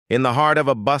In the heart of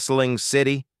a bustling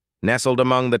city, nestled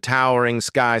among the towering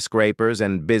skyscrapers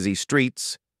and busy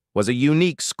streets, was a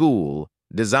unique school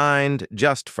designed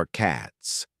just for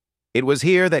cats. It was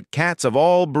here that cats of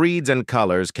all breeds and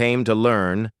colors came to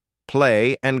learn,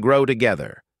 play, and grow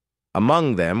together.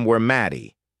 Among them were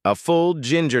Maddy, a full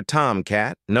ginger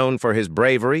tomcat known for his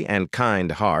bravery and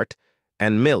kind heart,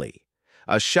 and Millie,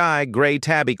 a shy gray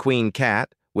tabby queen cat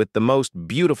with the most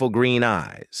beautiful green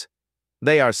eyes.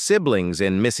 They are siblings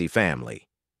in Missy family.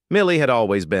 Millie had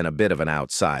always been a bit of an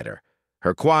outsider.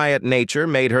 Her quiet nature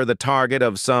made her the target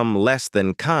of some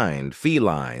less-than-kind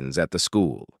felines at the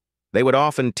school. They would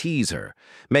often tease her,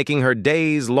 making her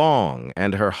days long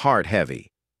and her heart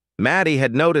heavy. Maddy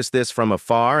had noticed this from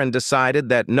afar and decided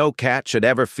that no cat should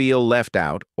ever feel left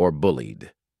out or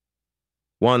bullied.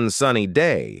 One sunny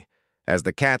day, as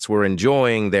the cats were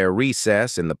enjoying their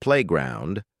recess in the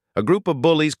playground, a group of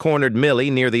bullies cornered Millie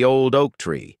near the old oak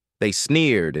tree. They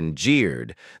sneered and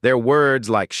jeered, their words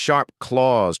like sharp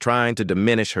claws trying to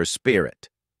diminish her spirit.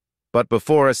 But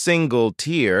before a single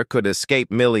tear could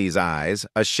escape Millie's eyes,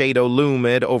 a shadow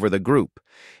loomed over the group.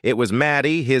 It was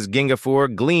Maddy, his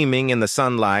gingafur gleaming in the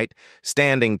sunlight,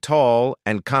 standing tall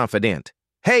and confident.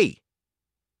 "Hey!"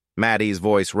 Maddy's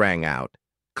voice rang out,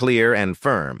 clear and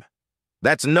firm.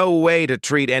 "That's no way to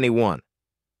treat anyone.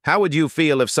 How would you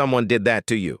feel if someone did that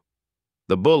to you?"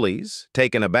 The bullies,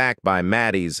 taken aback by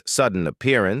Maddy's sudden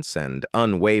appearance and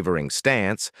unwavering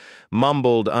stance,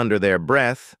 mumbled under their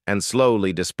breath and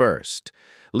slowly dispersed,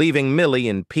 leaving Millie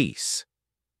in peace.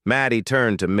 Maddy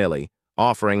turned to Millie,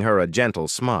 offering her a gentle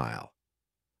smile.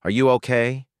 "Are you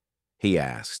okay?" he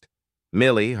asked.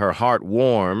 Millie, her heart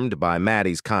warmed by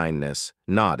Maddy's kindness,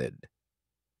 nodded.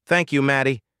 "Thank you,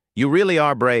 Maddy. You really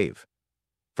are brave."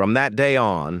 From that day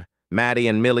on, Maddy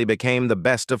and Millie became the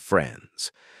best of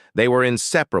friends. They were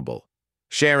inseparable,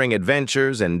 sharing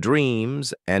adventures and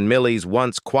dreams, and Millie's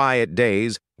once quiet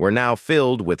days were now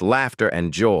filled with laughter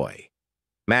and joy.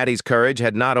 Maddy's courage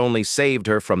had not only saved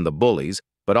her from the bullies,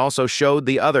 but also showed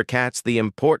the other cats the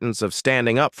importance of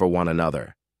standing up for one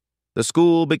another. The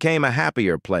school became a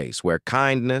happier place where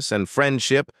kindness and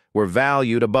friendship were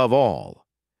valued above all.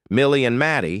 Millie and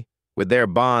Maddy, with their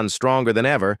bond stronger than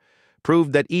ever,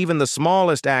 proved that even the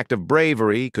smallest act of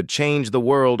bravery could change the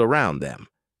world around them.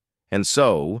 And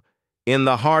so, in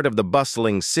the heart of the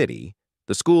bustling city,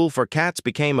 the School for Cats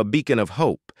became a beacon of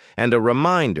hope and a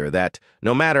reminder that,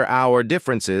 no matter our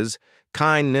differences,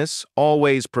 kindness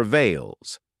always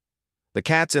prevails. The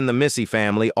cats in the Missy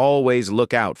family always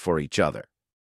look out for each other.